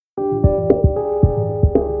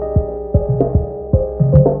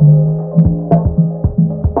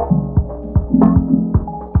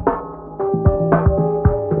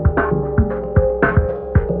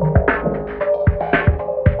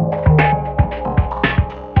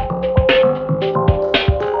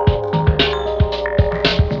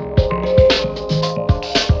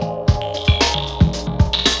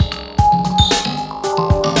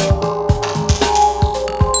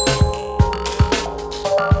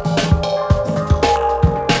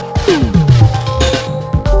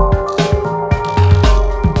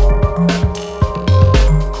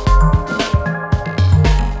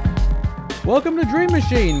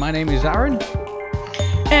Machine. My name is Aaron.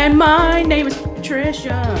 And my name is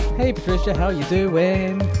Patricia. Hey Patricia, how you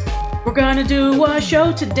doing? We're gonna do a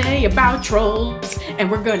show today about trolls,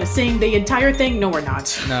 and we're gonna sing the entire thing. No, we're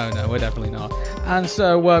not. No, we're definitely not. And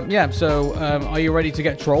so, are you ready to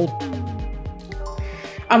get trolled?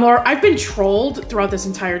 I've been trolled throughout this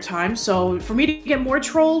entire time, so for me to get more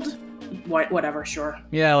trolled, whatever, sure.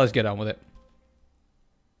 Yeah, let's get on with it.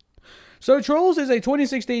 So, Trolls is a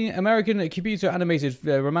 2016 American computer-animated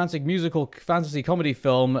romantic musical fantasy comedy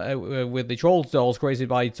film with the Trolls dolls created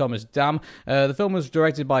by Thomas Dam. The film was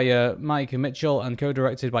directed by Mike Mitchell and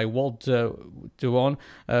co-directed by Walt Duon,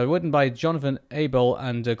 written by Jonathan Abel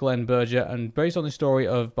and Glenn Berger, and based on the story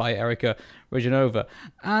by Erica Regenova.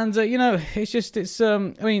 And, they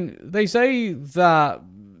say that,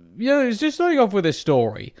 it's just starting off with this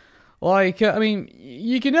story. You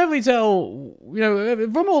can definitely tell,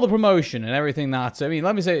 from all the promotion and everything that,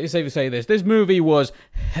 let me say this. This movie was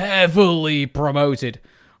heavily promoted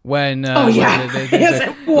when... yes,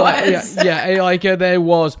 it was. There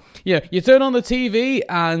was... you turn on the TV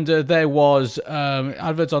and there was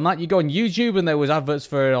adverts on that. You go on YouTube and there was adverts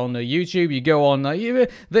for it on YouTube. You go on...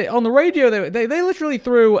 on the radio, they literally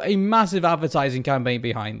threw a massive advertising campaign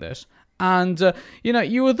behind this. And,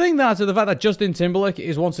 you would think that the fact that Justin Timberlake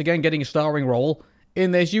is once again getting a starring role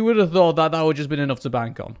in this, you would have thought that would just been enough to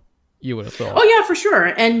bank on. You would have thought. Oh, yeah, for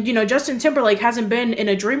sure. And, Justin Timberlake hasn't been in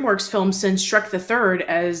a DreamWorks film since Shrek the Third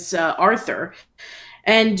as Arthur.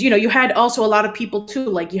 And, you had also a lot of people, too.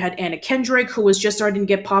 Like, you had Anna Kendrick, who was just starting to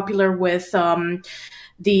get popular with...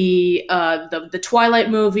 the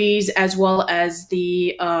Twilight movies, as well as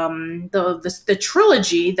the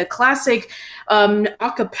trilogy, the classic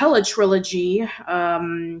a cappella trilogy,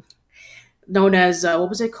 known as what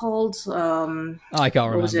was it called? I can't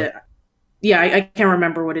remember. What was it? Yeah, I can't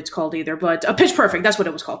remember what it's called either, but Pitch Perfect, that's what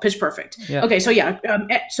it was called, Pitch Perfect. Yeah. Okay, so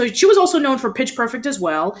so she was also known for Pitch Perfect as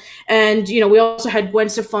well, and, we also had Gwen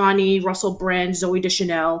Stefani, Russell Brand, Zooey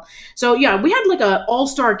Deschanel. So, yeah, we had, like, an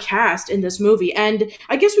all-star cast in this movie, and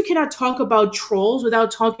I guess we cannot talk about Trolls without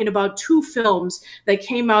talking about two films that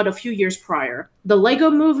came out a few years prior. The Lego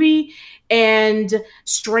Movie and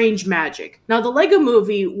Strange Magic. Now, the Lego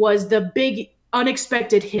Movie was the big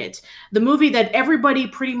unexpected hit. The movie that everybody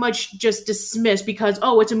pretty much just dismissed because,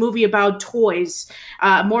 it's a movie about toys,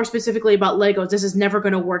 more specifically about Legos. This is never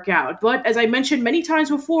going to work out. But as I mentioned many times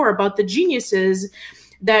before about the geniuses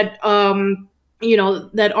that,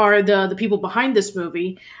 that are the people behind this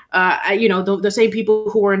movie, the same people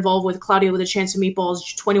who were involved with Claudia with a Chance of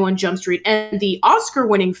Meatballs, 21 Jump Street, and the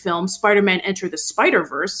Oscar-winning film Spider-Man Enter the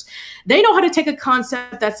Spider-Verse. They know how to take a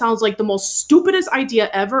concept that sounds like the most stupidest idea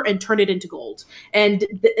ever and turn it into gold. And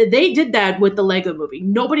they did that with the Lego Movie.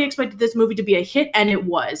 Nobody expected this movie to be a hit, and it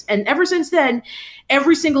was. And ever since then,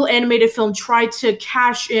 every single animated film tried to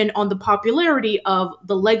cash in on the popularity of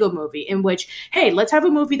the Lego Movie, in which, hey, let's have a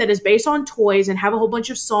movie that is based on toys and have a whole bunch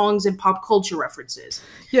of songs and pop culture references.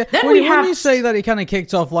 Yeah, then when you say that it kind of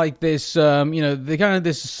kicked off like this, the kind of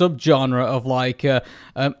this subgenre of like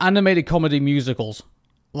animated comedy musicals.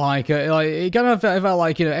 Like it kind of felt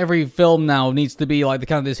like every film now needs to be like the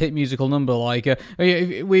kind of this hit musical number. Like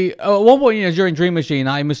we at one point during Dream Machine,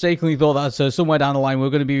 I mistakenly thought that somewhere down the line we were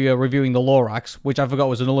going to be reviewing The Lorax, which I forgot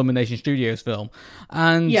was an Illumination Studios film.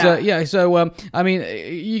 And you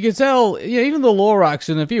could tell even The Lorax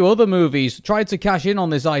and a few other movies tried to cash in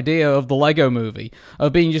on this idea of the Lego Movie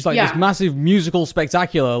of being just like this massive musical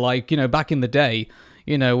spectacular, like back in the day.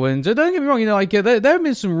 And don't get me wrong, there have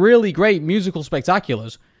been some really great musical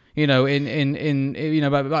spectaculars, that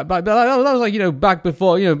was like, back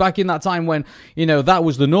before, back in that time when, that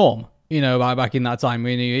was the norm, back in that time.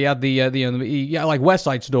 You had like West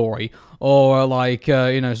Side Story or like,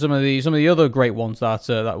 some of the other great ones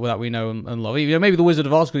that we know and love. Maybe The Wizard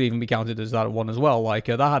of Oz could even be counted as that one as well. Like,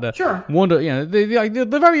 that had a wonder,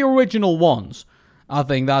 the very original ones, I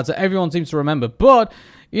think that everyone seems to remember. But,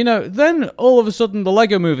 then all of a sudden the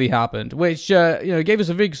Lego Movie happened, which, gave us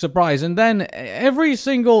a big surprise. And then every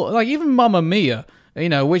single, like even Mamma Mia,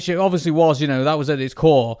 which obviously was, that was at its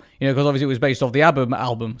core, because obviously it was based off the ABBA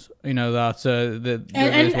albums, and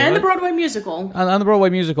the Broadway musical. And the Broadway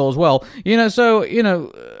musical as well. But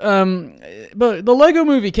the Lego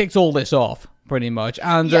Movie kicked all this off, pretty much.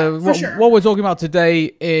 And what we're talking about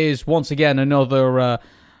today is, once again, another...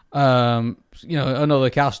 another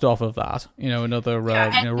cast off of that, another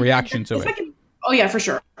reaction to it. Oh yeah, for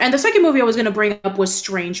sure. And the second movie I was going to bring up was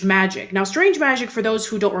Strange Magic. Now, Strange Magic, for those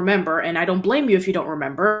who don't remember, and I don't blame you if you don't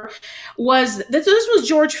remember, was this was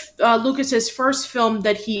George Lucas's first film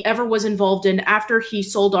that he ever was involved in after he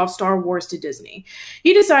sold off Star Wars to Disney.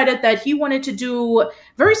 He decided that he wanted to do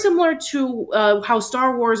very similar to how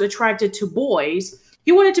Star Wars attracted to boys.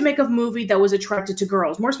 He wanted to make a movie that was attracted to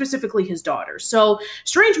girls, more specifically his daughters. So,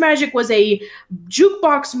 Strange Magic was a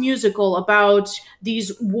jukebox musical about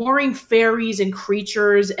these warring fairies and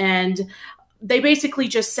creatures, and they basically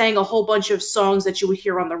just sang a whole bunch of songs that you would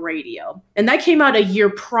hear on the radio. And that came out a year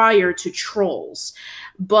prior to Trolls.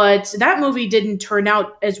 But that movie didn't turn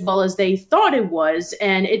out as well as they thought it was,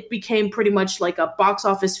 and it became pretty much like a box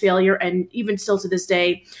office failure. And even still to this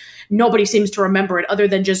day, nobody seems to remember it other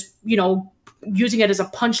than just, using it as a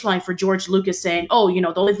punchline for George Lucas saying, oh,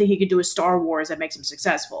 the only thing he could do is Star Wars that makes him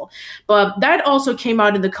successful. But that also came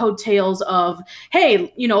out in the coattails of,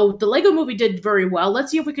 hey, the Lego movie did very well.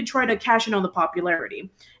 Let's see if we could try to cash in on the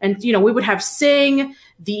popularity. And, we would have Sing,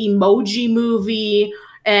 the Emoji Movie,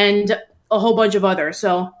 and a whole bunch of others.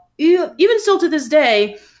 So even still to this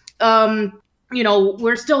day,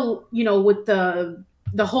 we're still, with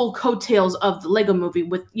the whole coattails of the Lego movie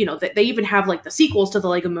with, they even have like the sequels to the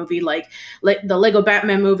Lego movie, like the Lego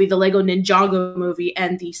Batman movie, the Lego Ninjago movie,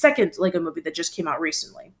 and the second Lego movie that just came out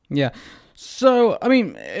recently. Yeah. So, I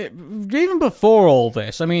mean, even before all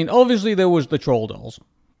this, I mean, obviously there was the Troll Dolls.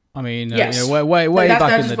 I mean, yes. way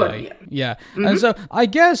back in the day. Yeah. Mm-hmm. And so I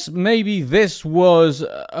guess maybe this was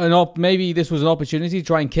an opportunity to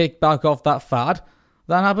try and kick back off that fad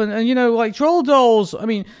that happened. And, like Troll Dolls, I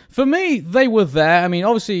mean, for me, they were there. I mean,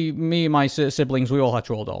 obviously, me and my siblings, we all had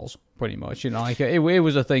Troll Dolls, pretty much. Like, it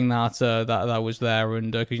was a thing that was there.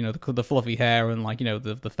 And, because, the fluffy hair and, like,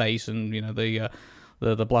 the face and,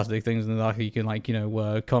 the plastic things and that you can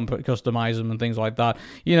customize them and things like that.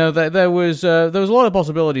 There was a lot of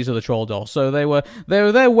possibilities of the Troll Doll. So they were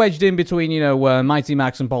wedged in between Mighty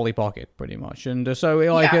Max and Polly Pocket pretty much, and so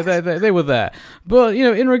they were there. But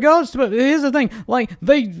in regards to, but here's the thing, like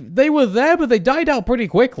they were there, but they died out pretty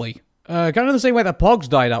quickly. Kind of the same way that Pogs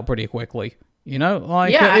died out pretty quickly. And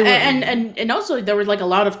also there were like a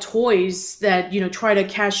lot of toys that try to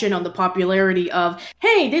cash in on the popularity of,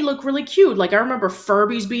 hey, they look really cute. Like I remember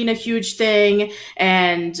Furbies being a huge thing,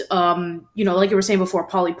 and like you were saying before,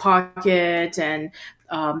 Polly Pocket, and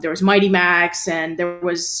there was Mighty Max, and there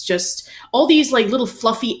was just all these like little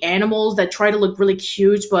fluffy animals that try to look really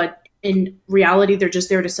cute, but in reality, they're just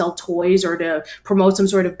there to sell toys or to promote some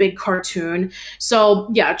sort of big cartoon. So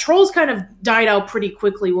yeah, Trolls kind of died out pretty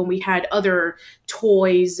quickly when we had other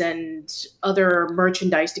toys and other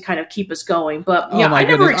merchandise to kind of keep us going. But yeah, oh my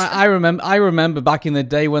goodness. I remember back in the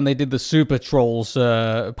day when they did the Super Trolls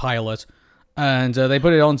pilot. And they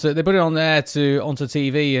put it on there onto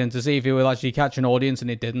TV and to see if it would actually catch an audience, and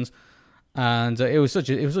it didn't. And it was such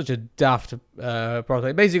a daft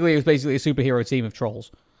project. Basically, it was a superhero team of trolls.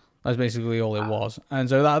 That's basically all it was. And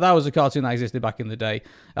so that was a cartoon that existed back in the day.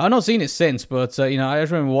 I've not seen it since, but I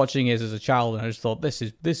just remember watching it as a child, and I just thought, this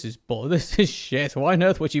is shit. Why on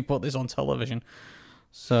earth would you put this on television?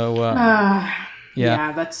 So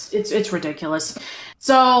yeah, it's ridiculous.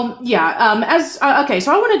 So yeah,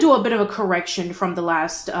 so I want to do a bit of a correction from the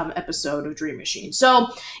last episode of Dream Machine. So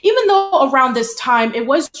even though around this time it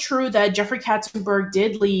was true that Jeffrey Katzenberg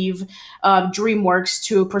did leave DreamWorks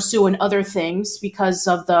to pursue in other things because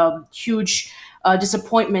of the huge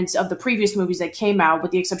disappointments of the previous movies that came out, with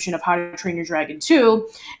the exception of How to Train Your Dragon 2,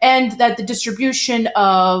 and that the distribution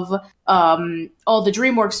of all the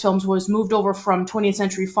DreamWorks films was moved over from 20th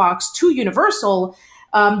Century Fox to Universal.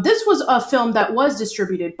 This was a film that was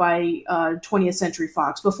distributed by 20th Century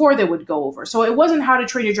Fox before they would go over. So it wasn't How to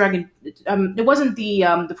Train Your Dragon. It wasn't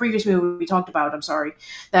the previous movie we talked about. I'm sorry,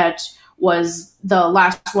 that was the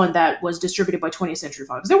last one that was distributed by 20th Century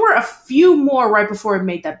Fox. There were a few more right before it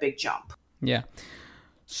made that big jump. Yeah.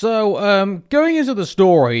 So going into the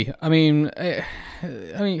story, I mean,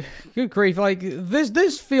 good grief! Like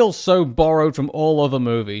this feels so borrowed from all other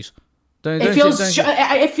movies. It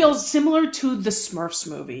feels similar to the Smurfs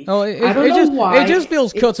movie. Oh, I don't know why. It just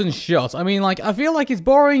feels cut and shut. I mean, like I feel like it's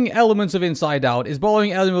borrowing elements of Inside Out. It's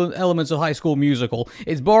borrowing elements of High School Musical.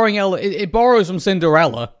 It's borrowing it borrows from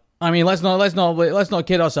Cinderella. I mean, let's not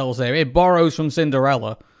kid ourselves here. It borrows from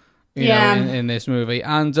Cinderella. You know, in this movie,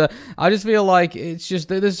 and I just feel like it's just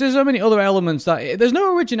there's just so many other elements that there's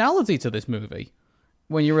no originality to this movie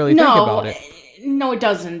when you really think about it. No, it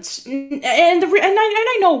doesn't, and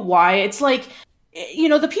I know why. It's like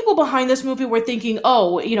the people behind this movie were thinking,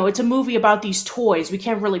 oh, it's a movie about these toys. We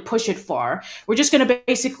can't really push it far. We're just going to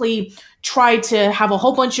basically try to have a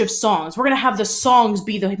whole bunch of songs. We're going to have the songs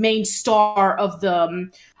be the main star of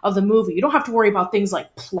the movie. You don't have to worry about things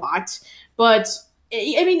like plot. But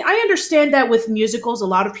I mean, I understand that with musicals, a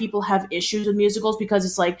lot of people have issues with musicals because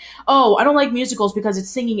it's like, oh, I don't like musicals because it's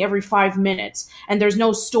singing every 5 minutes and there's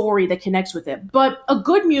no story that connects with it. But a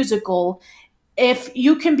good musical, if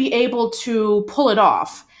you can be able to pull it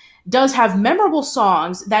off, does have memorable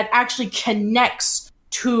songs that actually connects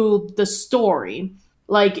to the story.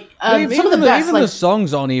 Like some of the best, even like the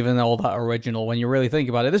songs aren't even all that original when you really think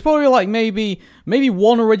about it. There's probably like maybe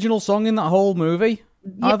one original song in that whole movie.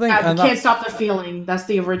 yeah, I think, and Can't Stop the Feeling. That's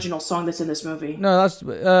the original song that's in this movie. no, that's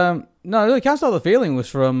no, the Can't Stop the Feeling was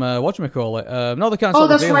from whatchamacallit. Not the Can't Oh, Stop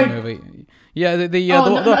the that's Feeling right. movie. Yeah, the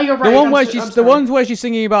you're right. one where I'm the one sorry. where she's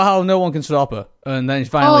singing about how no one can stop her, and then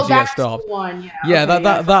finally Oh, she that's gets stopped. the one. Yeah, Yeah,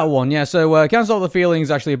 okay, that one. Yeah, so Can't Stop the Feeling is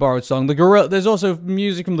actually a borrowed song. There's also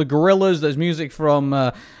music from the Gorillaz. There's music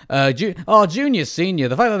from Junior Senior.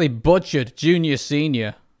 The fact that they butchered Junior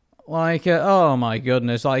Senior, like oh my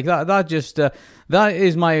goodness, like that just that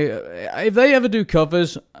is my if they ever do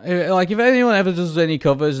covers, like if anyone ever does any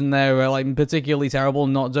covers and they're like particularly terrible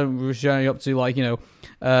and don't show up to like to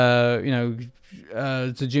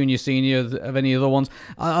Junior Senior of any other ones,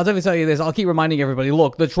 I'll definitely tell you this. I'll keep reminding everybody,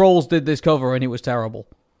 look, the Trolls did this cover and it was terrible.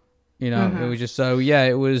 It was just so, yeah,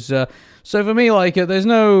 it was, so for me, like, there's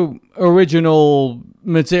no original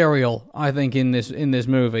material, I think, in this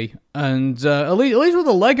movie, and, at least with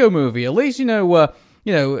the Lego movie, at least, Everything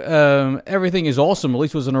is Awesome, at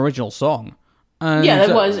least was an original song. And, yeah,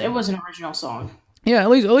 it was an original song. Yeah, at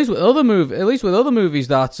least with other movies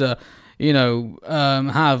that,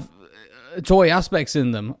 have toy aspects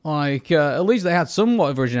in them. Like, at least they had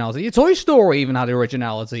somewhat of originality. Toy Story even had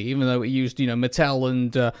originality, even though it used, Mattel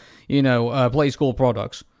and, Play School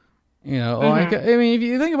products. Like, I mean, if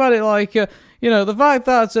you think about it, like, the fact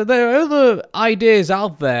that there are other ideas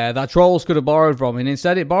out there that Trolls could have borrowed from, and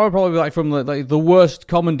instead it borrowed probably, like, from, the worst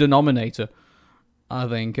common denominator, I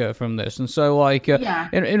think, from this. And so, like,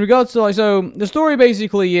 in regards to, like, so the story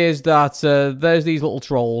basically is that there's these little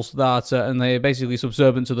trolls that, and they're basically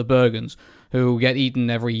subservient to the Bergens, who get eaten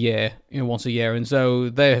every year, once a year, and so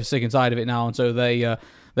they're sick and tired of it now, and so they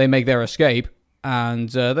make their escape, and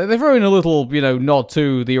they throw in a little, nod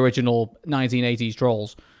to the original 1980s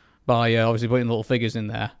Trolls by obviously putting little figures in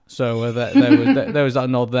there. So there was that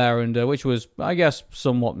nod there, and which was, I guess,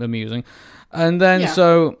 somewhat amusing. And then,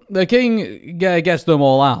 so the king gets them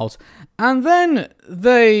all out, and then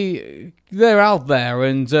they're out there,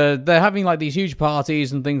 and they're having like these huge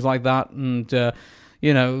parties and things like that, and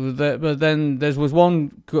but then there's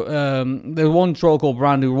one troll called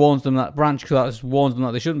Branch who warns them that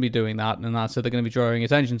they shouldn't be doing that, and that's so they're going to be drawing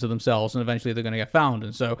attention to themselves, and eventually they're going to get found,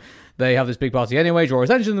 and so they have this big party anyway, draw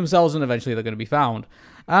attention to themselves, and eventually they're going to be found.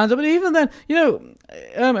 And but even then,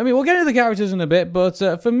 I mean, we'll get into the characters in a bit, but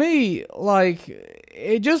for me, like,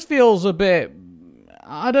 it just feels a bit,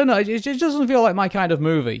 I don't know, it just doesn't feel like my kind of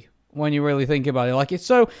movie when you really think about it. Like, it's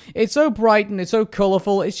so bright and it's so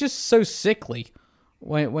colorful, it's just so sickly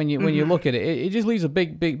when you look at it. It just leaves a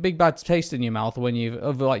big bad taste in your mouth when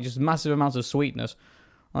of like just massive amounts of sweetness.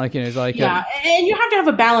 Like, it's like... Yeah, and you have to have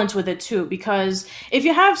a balance with it, too, because if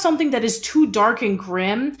you have something that is too dark and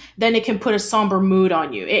grim, then it can put a somber mood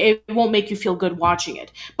on you. It won't make you feel good watching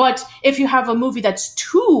it. But if you have a movie that's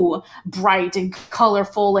too bright and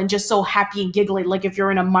colorful and just so happy and giggly, like if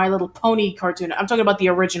you're in a My Little Pony cartoon, I'm talking about the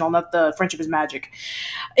original, not the Friendship is Magic.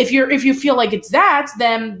 If you feel like it's that,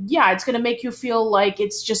 then, yeah, it's going to make you feel like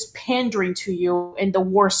it's just pandering to you in the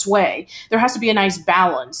worst way. There has to be a nice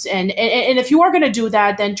balance. And if you are going to do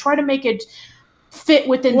that, then try to make it fit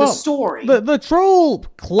within the story. The troll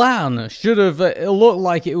clan should have looked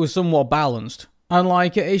like it was somewhat balanced. And,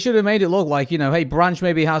 like, it should have made it look like, hey, Branch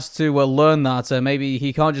maybe has to learn that maybe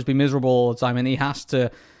he can't just be miserable all the time, and he has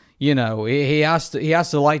to, he has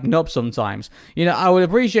to lighten up sometimes. I would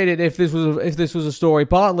appreciate it if this was a story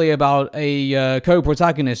partly about a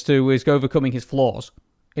co-protagonist who is overcoming his flaws,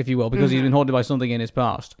 if you will, because he's been haunted by something in his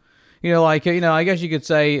past. I guess you could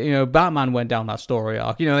say, Batman went down that story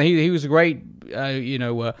arc. He was a great, version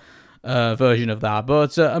of that.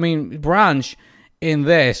 But, I mean, Branch in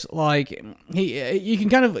this, like, you can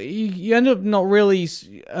kind of, you end up not really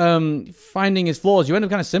finding his flaws. You end up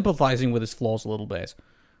kind of sympathizing with his flaws a little bit.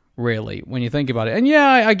 really, when you think about it. And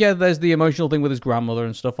yeah, I get there's the emotional thing with his grandmother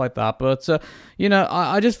and stuff like that, but,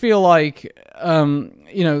 I just feel like,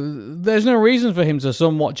 there's no reason for him to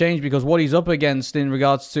somewhat change, because what he's up against in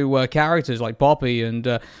regards to characters like Poppy and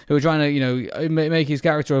who are trying to, make his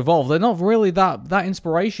character evolve, they're not really that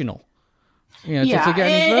inspirational. To get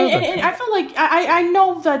any further. And I feel like I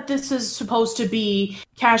know that this is supposed to be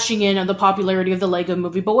cashing in on the popularity of the Lego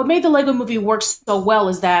Movie, but what made the Lego Movie work so well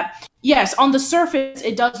is that, yes, on the surface,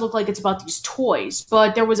 it does look like it's about these toys,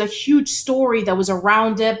 but there was a huge story that was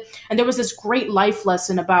around it, and there was this great life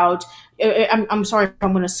lesson about. I'm sorry if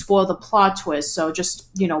I'm going to spoil the plot twist, so just,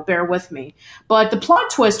 bear with me. But the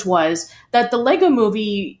plot twist was that the Lego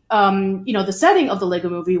Movie, the setting of the Lego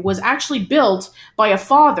Movie was actually built by a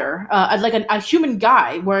father, like a human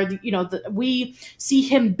guy, where, we see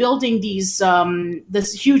him building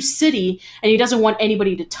this huge city, and he doesn't want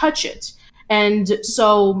anybody to touch it. And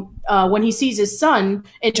so when he sees his son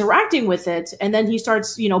interacting with it, and then he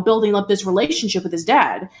starts, building up this relationship with his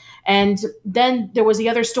dad. And then there was the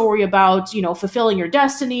other story about, fulfilling your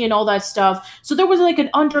destiny and all that stuff. So there was like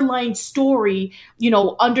an underlying story,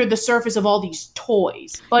 under the surface of all these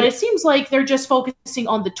toys. But it seems like they're just focusing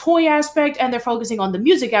on the toy aspect, and they're focusing on the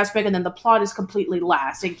music aspect, and then the plot is completely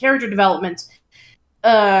last. And character development,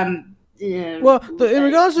 well, in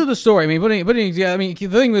regards to the story, the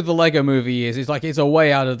thing with the Lego Movie is, like, it's a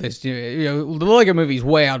way out of this. The Lego Movie is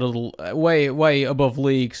way out of way above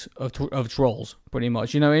leagues of Trolls, pretty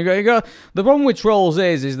much. The problem with Trolls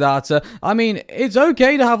is that it's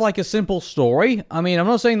okay to have like a simple story. I'm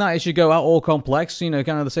not saying that it should go out all complex. Kind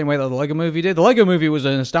of the same way that the Lego Movie did. The Lego Movie was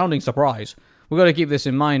an astounding surprise. We've got to keep this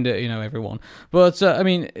in mind, everyone. But,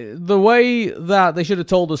 the way that they should have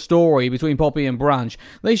told the story between Poppy and Branch,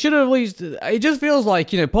 they should have at least... It just feels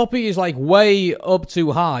like, Poppy is, like, way up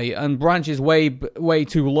too high, and Branch is way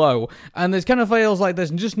too low. And it kind of feels like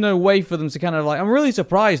there's just no way for them to kind of, like... I'm really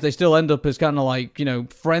surprised they still end up as kind of, like,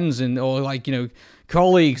 friends or, like,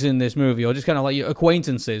 colleagues in this movie, or just kind of, like,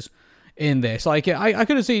 acquaintances in this. Like, I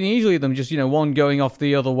could have seen easily them just, one going off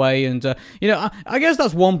the other way, and, I guess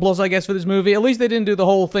that's one plus, for this movie. At least they didn't do the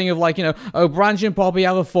whole thing of, like, Branch and Poppy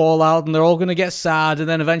have a fallout, and they're all gonna get sad, and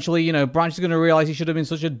then eventually, Branch is gonna realize he should have been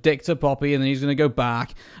such a dick to Poppy, and then he's gonna go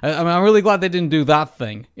back. I'm really glad they didn't do that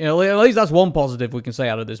thing. At least that's one positive we can say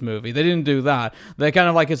out of this movie. They didn't do that. They're kind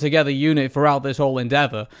of like a together unit throughout this whole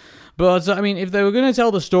endeavor. But, if they were going to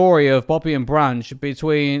tell the story of Poppy and Branch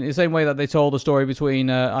between the same way that they told the story between,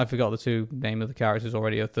 I forgot the two name of the characters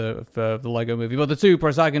already of the Lego Movie, but the two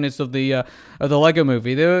protagonists of the Lego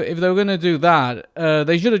Movie, if they were going to do that,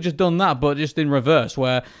 they should have just done that, but just in reverse,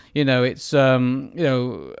 where, it's,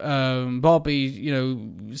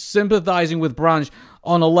 Poppy, sympathizing with Branch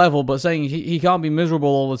on a level, but saying he can't be miserable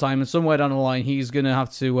all the time, and somewhere down the line he's going to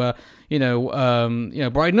have to,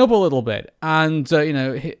 brighten up a little bit, and, go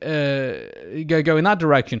in that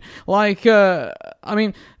direction. Like, dare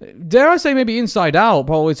I say maybe Inside Out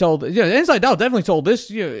probably told, Inside Out definitely told this,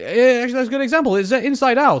 actually that's a good example. It's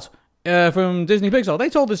Inside Out, from Disney Pixar. They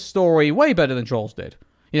told this story way better than Trolls did.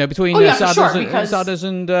 Between sadness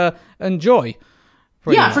and joy.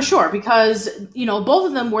 For sure, because, both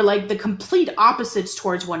of them were like the complete opposites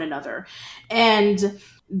towards one another. And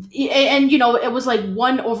it was like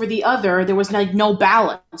one over the other. There was like no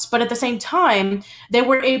balance. But at the same time, they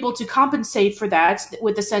were able to compensate for that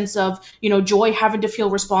with the sense of, Joy having to feel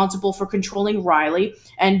responsible for controlling Riley,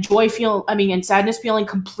 and and Sadness feeling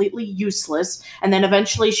completely useless. And then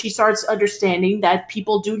eventually she starts understanding that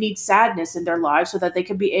people do need sadness in their lives so that they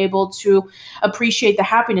can be able to appreciate the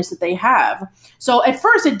happiness that they have. So at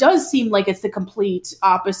first it does seem like it's the complete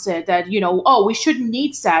opposite, that, we shouldn't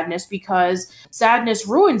need sadness because sadness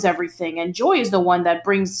ruins everything, and joy is the one that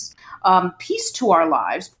brings peace to our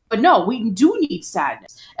lives. But no, we do need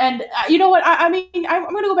sadness. And you know what? I'm going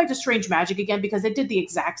to go back to Strange Magic again, because they did the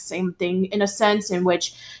exact same thing in a sense, in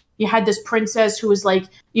which you had this princess who was like,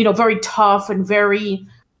 very tough and very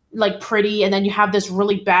like pretty, and then you have this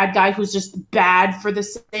really bad guy who's just bad for the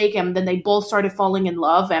sake, and then they both started falling in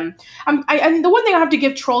love. And the one thing I have to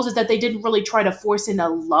give Trolls is that they didn't really try to force in a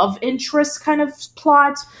love interest kind of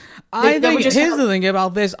plot. Here's the thing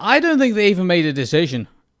about this. I don't think they even made a decision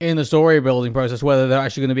in the story building process whether they're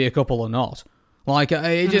actually going to be a couple or not. Like,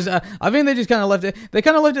 I think they just kind of left it. They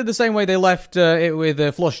kind of left it the same way they left it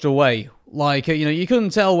with Flushed Away. Like, you couldn't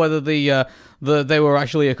tell whether they were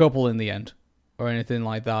actually a couple in the end, or anything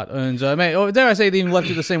like that. And or dare I say, they even left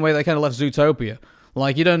it the same way they kind of left Zootopia.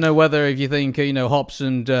 Like, you don't know whether, if you think, Hopps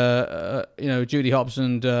and Judy Hopps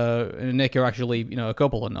and Nick are actually, a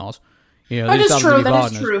couple or not. You know, That they just is happen to true. be That is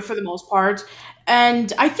partners. true for the most part.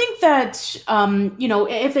 And I think that,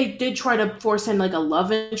 if they did try to force in like a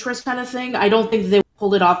love interest kind of thing, I don't think they would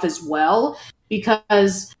pull it off as well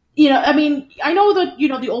because, I mean, I know that,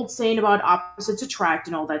 the old saying about opposites attract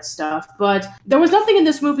and all that stuff, but there was nothing in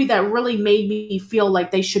this movie that really made me feel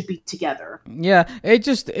like they should be together. Yeah,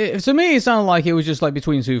 to me it sounded like it was just like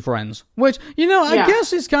between two friends, which I Yeah.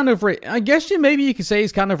 guess it's kind of I guess maybe you could say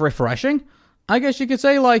it's kind of refreshing. I guess you could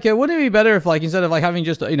say like wouldn't it be better if like instead of like having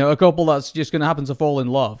just a couple that's just gonna happen to fall in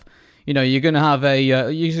love, you're gonna have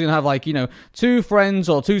like two friends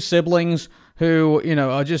or two siblings who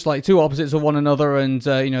are just like two opposites of one another, and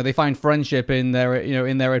they find friendship in their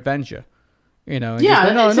in their adventure. And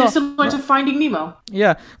Yeah, just, it's similar to Finding Nemo.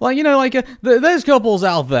 yeah, like there's couples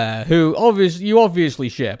out there who you obviously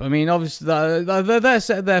ship. I mean, obviously they're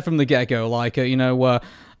set there from the get go. Like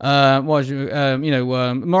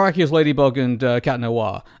Miraculous Ladybug and Cat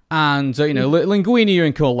Noir, and Linguini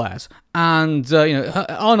and Colette, and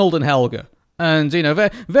Arnold and Helga, and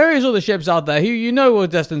various other ships out there who are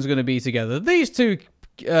destined going to be together. These two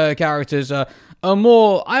characters are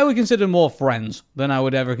more, I would consider more friends than I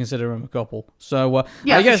would ever consider them a couple. So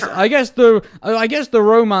Yeah, I guess for sure. I guess the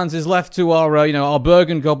romance is left to our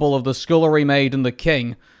Bergen couple of the Scullery Maid and the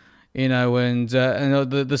King, and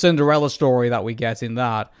the Cinderella story that we get in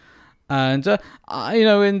that. And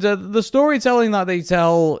the storytelling that they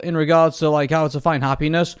tell in regards to like how to find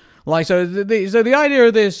happiness, like the idea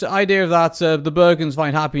of that the Bergens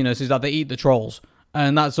find happiness is that they eat the trolls,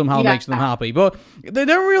 and that somehow makes them happy. But they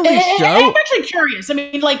don't really show. I'm actually curious. I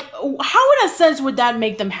mean, like, how in a sense would that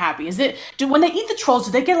make them happy? When they eat the trolls,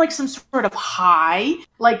 do they get like some sort of high?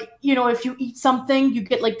 Like, if you eat something, you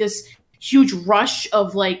get like this huge rush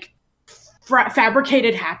of like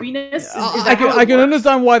fabricated happiness. Is that how I it can works?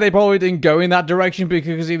 understand why they probably didn't go in that direction,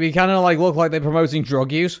 because it would kind of like look like they're promoting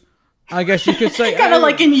drug use. I guess you could say Kind of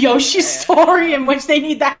like in Yoshi's story, in which they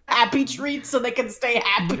need that happy treat so they can stay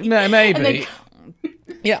happy. Maybe.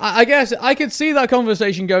 Yeah, I guess I could see that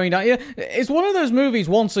conversation going down. Yeah, it's one of those movies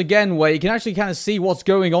once again where you can actually kind of see what's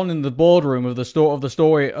going on in the boardroom of the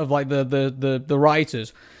story of like the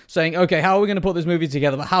writers saying, okay, how are we going to put this movie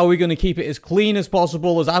together? But how are we going to keep it as clean as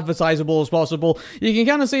possible, as advertisable as possible? You can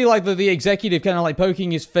kind of see like the executive kind of like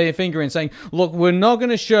poking his finger and saying, look, we're not going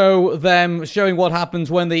to show them showing what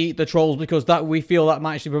happens when they eat the trolls because that we feel that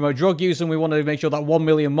might actually promote drug use, and we want to make sure that 1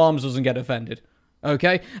 million moms doesn't get offended.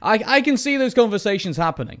 Okay, I can see those conversations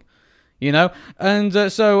happening, and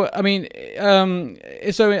so I mean,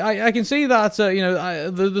 so I can see that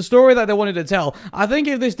the story that they wanted to tell. I think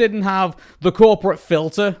if this didn't have the corporate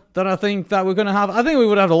filter that I think that we're gonna have, I think we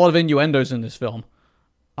would have a lot of innuendos in this film.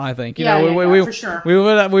 I think Yeah, for sure. We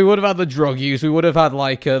would have had the drug use. We would have had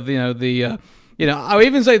like I would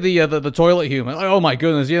even say the toilet humor. Like, oh my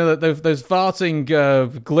goodness, those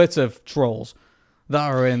farting glitter trolls that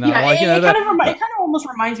are in that. Yeah, like, it kind of almost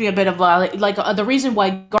reminds me a bit of the reason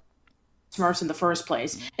why Garfield Smurfs in the first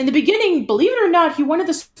place. In the beginning, believe it or not, he wanted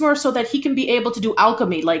the Smurfs so that he can be able to do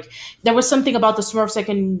alchemy. Like there was something about the Smurfs that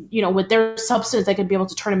can, with their substance, they could be able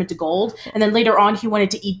to turn them into gold. And then later on, he wanted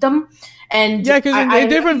to eat them. And yeah, because in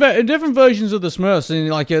different versions of the Smurfs, and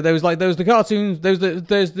like there was the cartoons,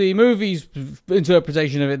 there's the movies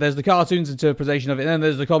interpretation of it, there's the cartoons interpretation of it, and then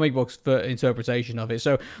there's the comic books interpretation of it.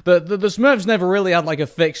 So the Smurfs never really had like a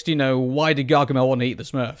fixed, why did Gargamel want to eat the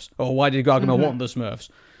Smurfs, or why did Gargamel want the Smurfs,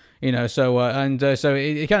 So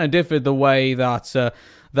it kind of differed the way that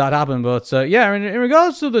that happened. But in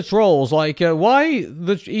regards to the trolls, like why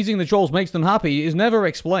eating the trolls makes them happy is never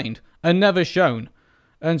explained and never shown.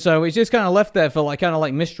 And so it's just kind of left there for like kind of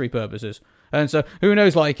like mystery purposes. And so who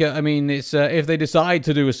knows? Like it's if they decide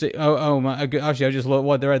to do actually I just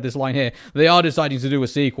read this line here. They are deciding to do a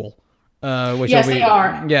sequel. Yes, they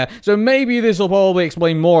are. Yeah. So maybe this will probably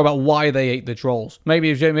explain more about why they ate the trolls.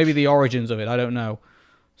 Maybe the origins of it. I don't know.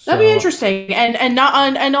 That'd be interesting,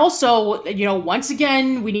 and also, once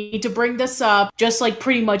again, we need to bring this up. Just like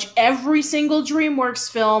pretty much every single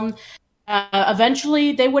DreamWorks film,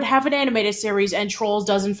 eventually they would have an animated series, and Trolls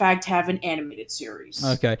does in fact have an animated series.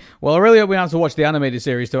 Okay, well, I really hope we have to watch the animated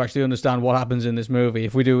series to actually understand what happens in this movie.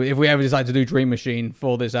 If we ever decide to do Dream Machine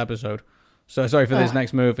for this episode. So sorry for this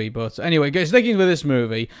next movie, but anyway, sticking with this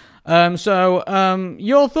movie. Your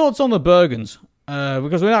thoughts on the Bergens?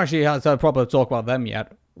 Because we haven't actually had a proper talk about them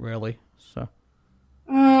yet. Really? So.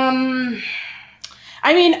 I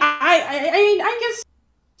mean, I guess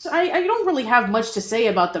I don't really have much to say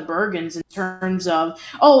about the Bergens in terms of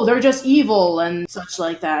they're just evil and such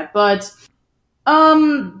like that. But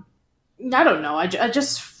I don't know. I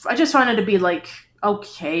just found it to be like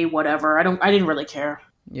okay, whatever. I didn't really care.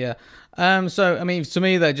 Yeah. So I mean, to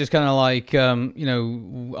me, they're just kind of like,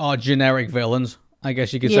 our generic villains, I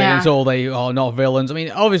guess you could say, Yeah. until they are not villains. I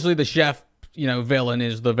mean, obviously the chef, villain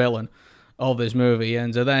is the villain of this movie,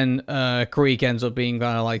 and then Creek ends up being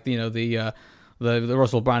kind of like, the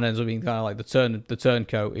Russell Brand ends up being kind of like the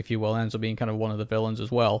turncoat, if you will, ends up being kind of one of the villains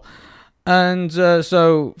as well. And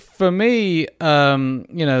so for me,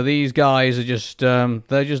 these guys are just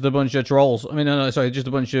they're just a bunch of trolls. I mean, no, sorry, just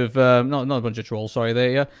a bunch of not a bunch of trolls. Sorry,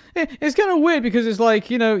 it's kind of weird because it's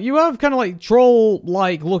like, you have kind of like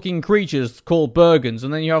troll-like looking creatures called Bergens,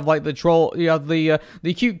 and then you have like you have the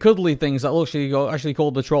cute cuddly things that actually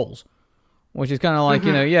called the trolls, which is kind of like,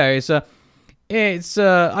 it's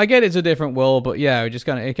I get it's a different world, but yeah, that just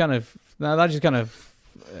kind of.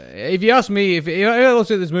 If you ask me, if I looked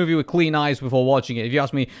at this movie with clean eyes before watching it, if you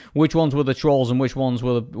ask me which ones were the trolls and which ones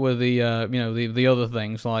were the other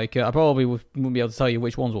things, like I probably wouldn't be able to tell you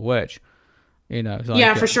which ones were which.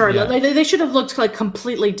 Like, for sure. Yeah. They should have looked like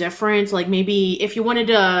completely different. Like maybe if you wanted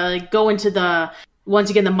to go into the once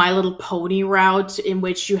again the My Little Pony route, in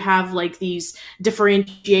which you have like these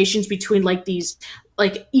differentiations between like these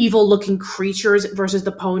like evil looking creatures versus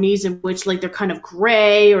the ponies, in which like they're kind of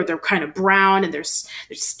gray or they're kind of brown and they're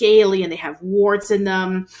scaly and they have warts in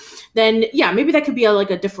them, then yeah, maybe that could be like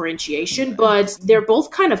a differentiation. But they're both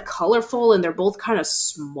kind of colorful and they're both kind of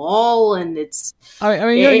small, and it's. I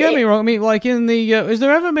mean, don't get me wrong. I mean, like in the, has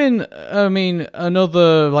there ever been,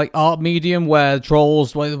 another like art medium where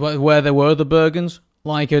trolls, where there were the Bergens?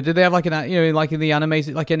 Like, did they have like like in the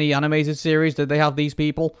animated, like any animated series, did they have these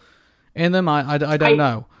people in them? I don't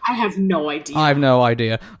know. I have no idea. I have no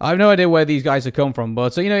idea. I have no idea where these guys have come from.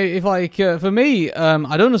 But so if like for me,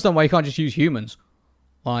 I don't understand why you can't just use humans,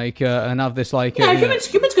 like and have this like humans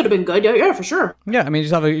could have been good. Yeah, for sure. Yeah, I mean,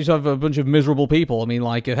 just have a bunch of miserable people. I mean,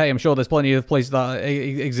 like, hey, I'm sure there's plenty of places that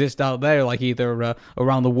exist out there, like either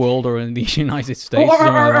around the world or in the United States.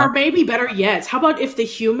 Or maybe better yet, how about if the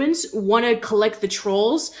humans want to collect the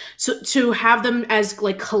trolls, so to have them as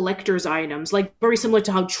like collector's items, like very similar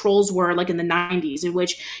to how trolls were like in the 90s, in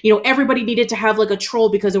which, everybody needed to have like a troll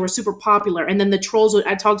because they were super popular. And then the trolls would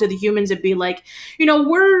talk to the humans and be like,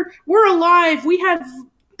 we're alive. We have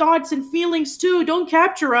thoughts and feelings too. Don't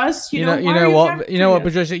capture us. You know what,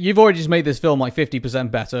 Patricia? You've already just made this film like 50%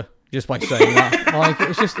 better just by saying that. Like,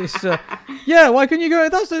 why couldn't you go?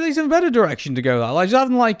 That's even better direction to go. That like just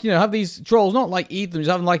having like have these trolls not like eat them, just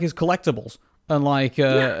having like as collectibles. And like,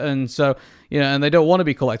 and so and they don't want to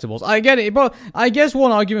be collectibles. I get it, but I guess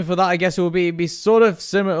one argument for that, I guess it would be sort of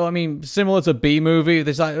similar. I mean, similar to B movie.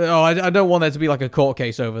 This like, I don't want there to be like a court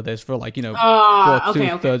case over this for like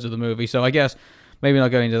two-thirds of the movie. So I guess. Maybe not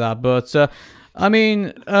going into that, but I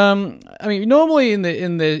mean, normally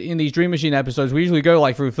in these Dream Machine episodes, we usually go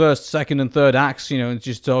like through first, second, and third acts, and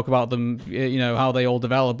just talk about them, how they all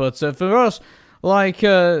develop. But for us, like,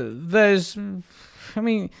 there's, I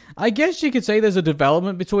mean, I guess you could say there's a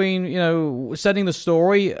development between, setting the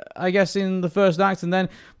story, I guess, in the first act,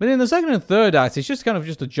 but in the second and third act, it's just kind of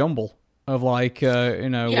just a jumble. Of like, I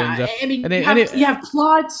mean, you have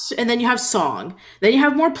plots, and then you have song. Then you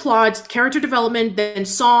have more plots, character development, then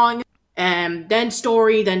song, and then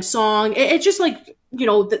story, then song. It's just like,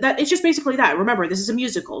 that it's just basically that. Remember, this is a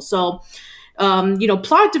musical, so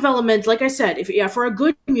plot development. Like I said, for a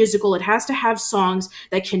good musical, it has to have songs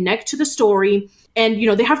that connect to the story. And,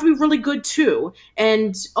 they have to be really good too.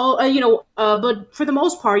 And, but for the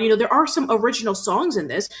most part, there are some original songs in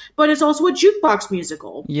this, but it's also a jukebox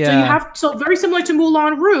musical. Yeah. So very similar to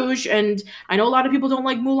Moulin Rouge. And I know a lot of people don't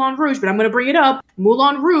like Moulin Rouge, but I'm going to bring it up.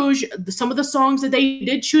 Moulin Rouge, some of the songs that they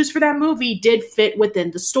did choose for that movie did fit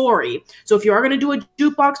within the story. So if you are going to do a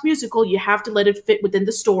jukebox musical, you have to let it fit within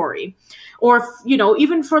the story. Or,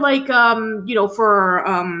 even for like,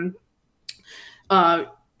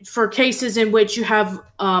 for cases in which you have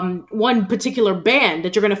one particular band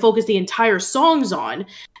that you're going to focus the entire songs on,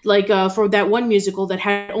 like for that one musical that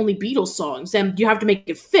had only Beatles songs, then you have to make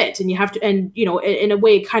it fit, and you have to, and in a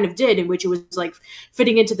way it kind of did, in which it was like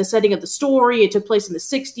fitting into the setting of the story. It took place in the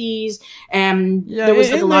 60s, and there was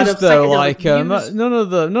like a lot of none of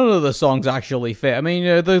the songs actually fit. I mean,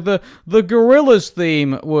 the Gorillaz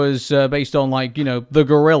theme was based on like the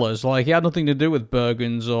Gorillaz. Like, it had nothing to do with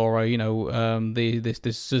Bergens or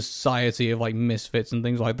this society of like misfits and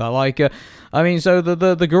things like that. Like, I mean, so having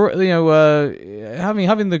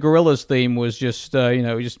the Gorillaz theme was just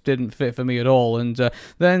it just didn't fit for me at all. And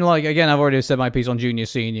then, like, again, I've already said my piece on Junior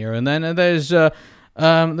Senior, and then there's just,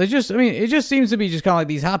 I mean, it just seems to be just kind of like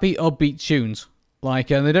these happy upbeat tunes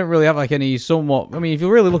Like, and they don't really have like any somewhat. I mean, if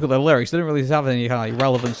you really look at the lyrics, they don't really have any kind of like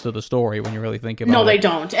relevance to the story when you really think about it. No, they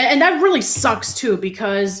don't. And that really sucks too,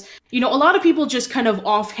 because, a lot of people just kind of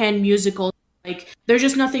offhand musicals, like, they're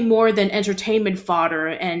just nothing more than entertainment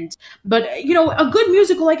fodder. But a good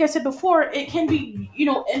musical, like I said before, it can be,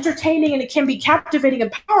 entertaining, and it can be captivating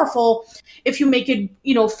and powerful if you make it,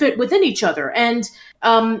 fit within each other. And,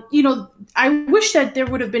 I wish that there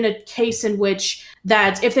would have been a case in which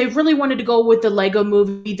that if they really wanted to go with the Lego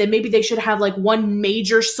movie, then maybe they should have like one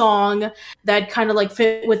major song that kind of like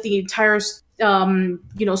fit with the entire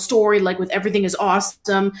story, like with Everything Is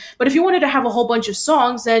Awesome. But if you wanted to have a whole bunch of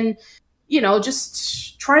songs, then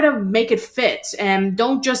just try to make it fit, and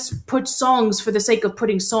don't just put songs for the sake of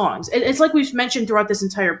putting songs. It's like we've mentioned throughout this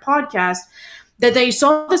entire podcast, that they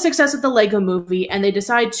saw the success of the Lego movie and they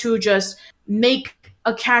decided to just make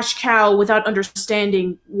a cash cow without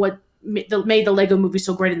understanding what made the Lego movie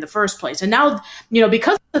so great in the first place. And now,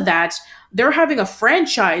 because of that, they're having a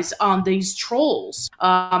franchise on these Trolls.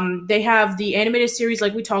 They have the animated series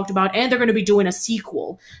like we talked about, and they're going to be doing a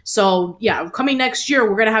sequel. So yeah, coming next year,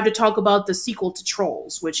 we're going to have to talk about the sequel to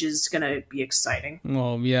Trolls, which is going to be exciting.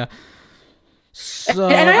 Well, yeah. So,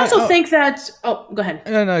 and I also think that... Oh, go ahead.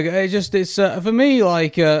 No, it's for me,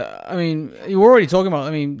 like, I mean, you were already talking about,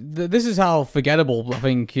 I mean, this is how forgettable I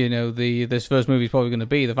think, this first movie is probably going to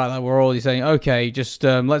be. The fact that we're already saying, okay, just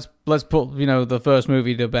let's put, the first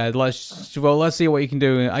movie to bed. Let's see what you can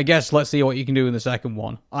do. I guess let's see what you can do in the second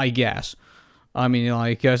one, I guess. I mean,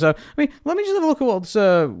 like, so, I mean, let me just have a look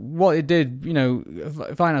at what it did,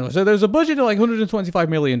 finally. So there's a budget of like $125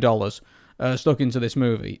 million stuck into this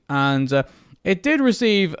movie, and it did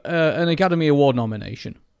receive an Academy Award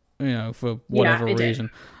nomination, for whatever reason.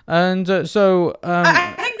 Did. And so...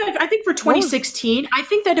 I think for 2016, I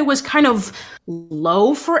think that it was kind of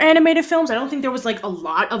low for animated films. I don't think there was like a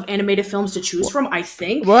lot of animated films to choose from, I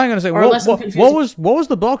think. Well, I'm going to say, what was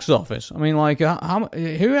the box office? I mean, like,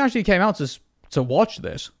 who actually came out to watch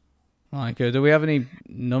this? Like, do we have any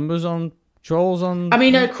numbers on Trolls on... I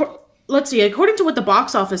mean, let's see. According to what the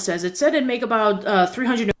box office says, it said it'd make about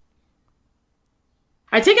 300...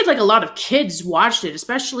 I think it's like a lot of kids watched it,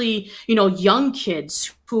 especially, young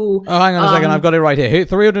kids who... Oh, hang on a second. I've got it right here.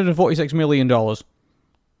 $346 million.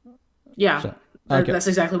 Yeah. So, okay. That's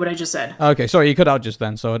exactly what I just said. Okay, sorry, you cut out just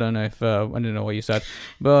then, so I don't know if... I didn't know what you said.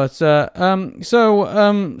 But, so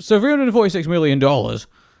 $346 million,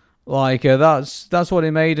 like, that's what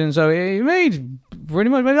it made, and so it made pretty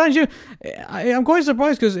much... I'm quite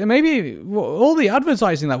surprised, because maybe all the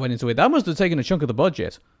advertising that went into it, that must have taken a chunk of the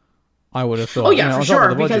budget. I would have thought. Oh yeah, for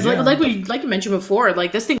sure. Because like you mentioned before,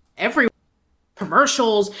 like this thing, every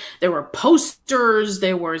commercials, there were posters,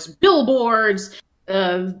 there was billboards.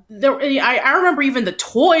 I remember even the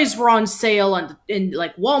toys were on sale in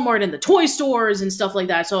like Walmart and the toy stores and stuff like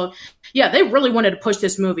that. So yeah, they really wanted to push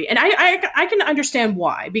this movie, and I can understand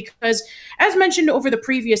why, because as mentioned over the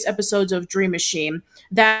previous episodes of Dream Machine,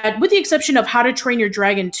 that with the exception of How to Train Your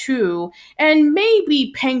Dragon 2 and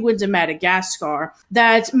maybe Penguins in Madagascar,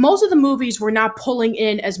 that most of the movies were not pulling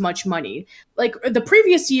in as much money. Like the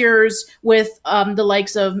previous years with the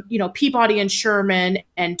likes of, Peabody and Sherman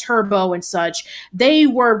and Turbo and such, they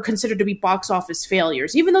were considered to be box office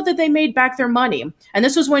failures, even though that they made back their money. And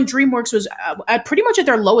this was when DreamWorks was pretty much at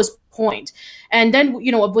their lowest point. And then,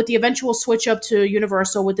 with the eventual switch up to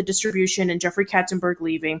Universal with the distribution and Jeffrey Katzenberg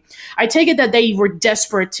leaving, I take it that they were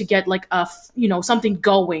desperate to get like something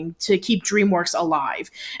going to keep DreamWorks alive.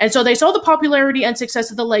 And so they saw the popularity and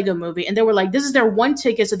success of the Lego movie, and they were like, this is their one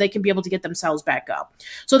ticket so they can be able to get themselves back up.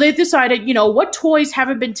 So they decided, what toys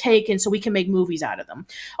haven't been taken so we can make movies out of them?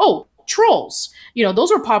 Oh, Trolls. Those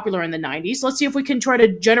were popular in the 90s. Let's see if we can try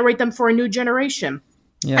to generate them for a new generation.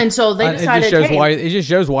 Yeah. And so they decided, it just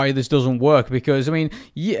shows why this doesn't work, because I mean,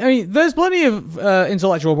 there's plenty of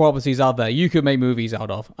intellectual properties out there you could make movies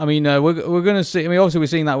out of. I mean, we're going to see. I mean, obviously we're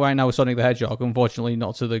seeing that right now with Sonic the Hedgehog. Unfortunately,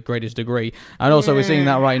 not to the greatest degree, and also we're seeing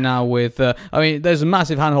that right now with. There's a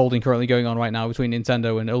massive handholding currently going on right now between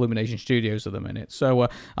Nintendo and Illumination Studios at the minute. So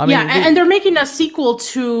I mean, and they're making a sequel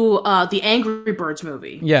to the Angry Birds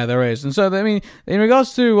movie. Yeah, there is, and so I mean, in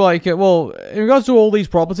regards to in regards to all these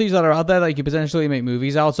properties that are out there that you could potentially make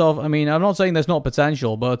movies out of. I mean, I'm not saying there's not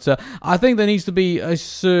potential, but I think there needs to be a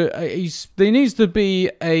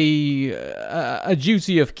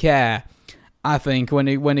duty of care. I think when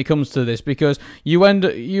it comes to this, because you end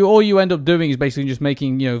up doing is basically just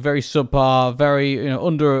making very subpar, very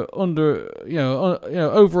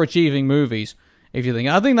overachieving movies. If you think,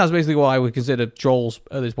 I think that's basically what I would consider Trolls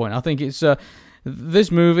at this point. I think it's. This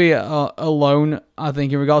movie alone, I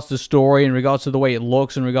think, in regards to story, in regards to the way it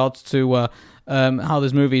looks, in regards to how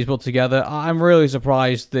this movie is put together. I'm really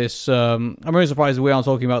surprised I'm really surprised that we aren't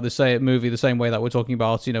talking about this movie the same way that we're talking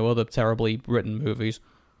about, other terribly written movies.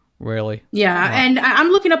 Really. Yeah, and I'm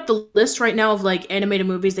looking up the list right now of like animated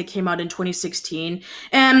movies that came out in 2016,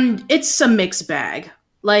 and it's a mixed bag.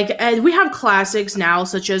 Like, we have classics now,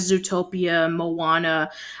 such as Zootopia,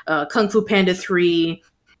 Moana, Kung Fu Panda 3,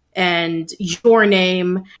 and Your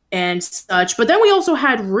Name, and such. But then we also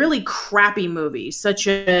had really crappy movies, such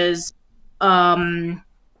as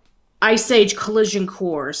Ice Age Collision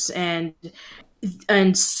Course, and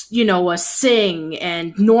Sing,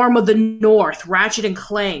 and Norm of the North, Ratchet and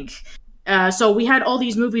Clank. So we had all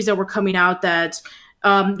these movies that were coming out that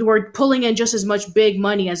were pulling in just as much big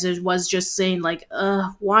money as it was just saying, like,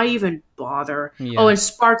 why even bother? Yeah. Oh, and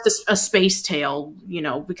sparked a Space Tale,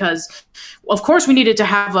 because of course we needed to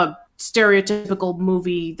have a stereotypical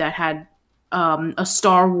movie that had a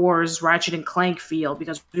Star Wars Ratchet and Clank feel,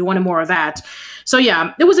 because we wanted more of that. So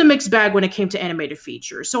yeah, it was a mixed bag when it came to animated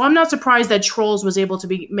features. So I'm not surprised that Trolls was able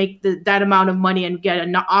to make that amount of money and get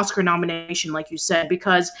an Oscar nomination, like you said,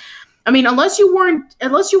 because I mean, unless you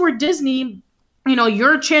were Disney,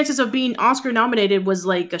 your chances of being Oscar nominated was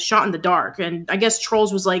like a shot in the dark. And I guess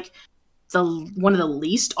Trolls was like one of the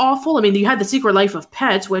least awful. I mean, you had The Secret Life of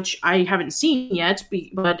Pets, which I haven't seen yet,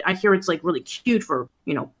 but I hear it's like really cute for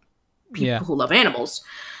people who love animals.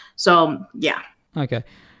 So yeah. Okay.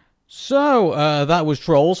 So that was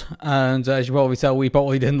Trolls, and as you probably tell, we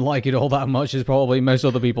probably didn't like it all that much, as probably most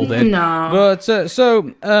other people did. No. But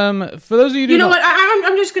for those of you who know what,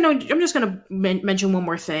 I'm just gonna mention one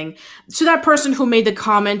more thing. To that person who made the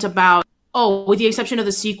comment about, with the exception of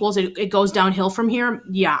the sequels, it goes downhill from here.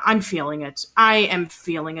 Yeah, I'm feeling it. I am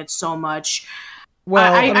feeling it so much.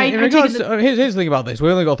 Well, here's the thing about this: we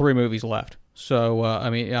only got 3 movies left. So,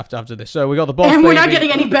 after this. So, we got The Boss Baby. And we're not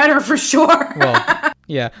getting any better, for sure. Well,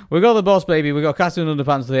 yeah. We got The Boss Baby, we got Captain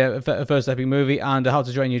Underpants, the first epic movie, and How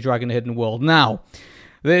to Train Your Dragon: The Hidden World. Now,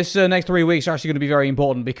 this next 3 weeks are actually going to be very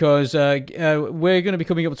important, because we're going to be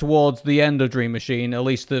coming up towards the end of Dream Machine, at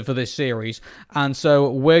least for this series. And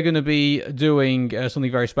so we're going to be doing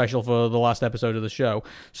something very special for the last episode of the show.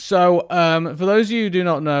 So for those of you who do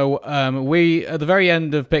not know, we, at the very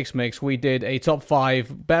end of PixMix, we did a top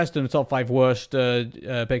 5 best and a top 5 worst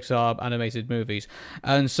Pixar animated movies.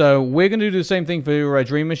 And so we're going to do the same thing for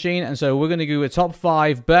Dream Machine. And so we're going to do a top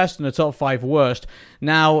 5 best and a top 5 worst.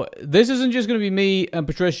 Now, this isn't just going to be me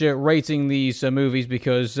and Patricia rating these movies,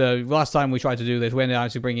 because last time we tried to do this, we ended up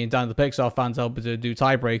actually bringing down the Pixar fans to help to do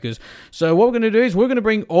tiebreakers. So what we're going to do is we're going to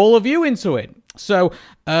bring all of you into it. So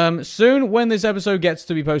soon, when this episode gets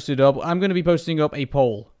to be posted up, I'm going to be posting up a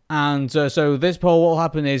poll. And so this poll, what will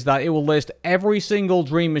happen is that it will list every single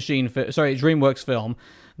DreamWorks film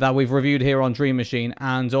that we've reviewed here on Dream Machine,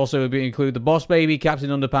 and also include The Boss Baby, Captain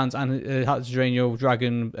Underpants, and How to Train Your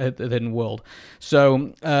Dragon: The Hidden World.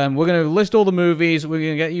 So we're going to list all the movies. We're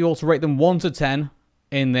going to get you all to rate them 1 to 10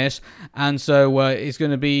 in this, and so it's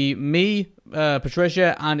going to be me,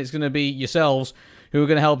 Patricia, and it's going to be yourselves who are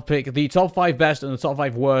going to help pick the top 5 best and the top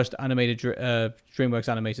 5 worst animated DreamWorks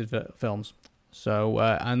animated films. So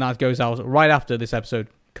and that goes out right after this episode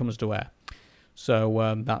comes to air.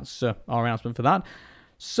 So that's our announcement for that.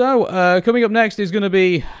 So, coming up next is going to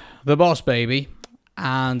be The Boss Baby,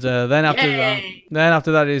 and then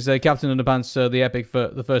after that is Captain Underpants,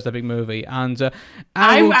 the first epic movie, and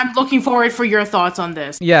I'm looking forward for your thoughts on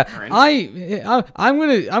this. Yeah, I'm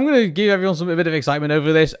gonna give everyone a bit of excitement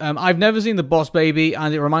over this. I've never seen The Boss Baby,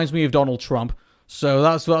 and it reminds me of Donald Trump. So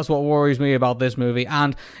that's what worries me about this movie.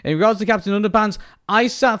 And in regards to Captain Underpants, I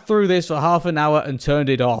sat through this for half an hour and turned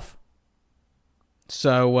it off.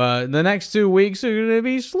 So the next 2 weeks are going to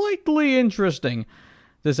be slightly interesting,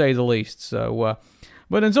 to say the least. So,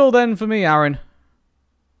 but until then, for me, Aaron.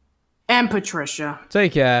 And Patricia.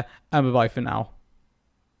 Take care, and bye-bye for now.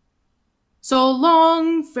 So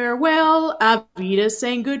long, farewell, Avita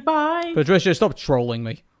saying goodbye. Patricia, stop trolling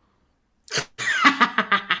me.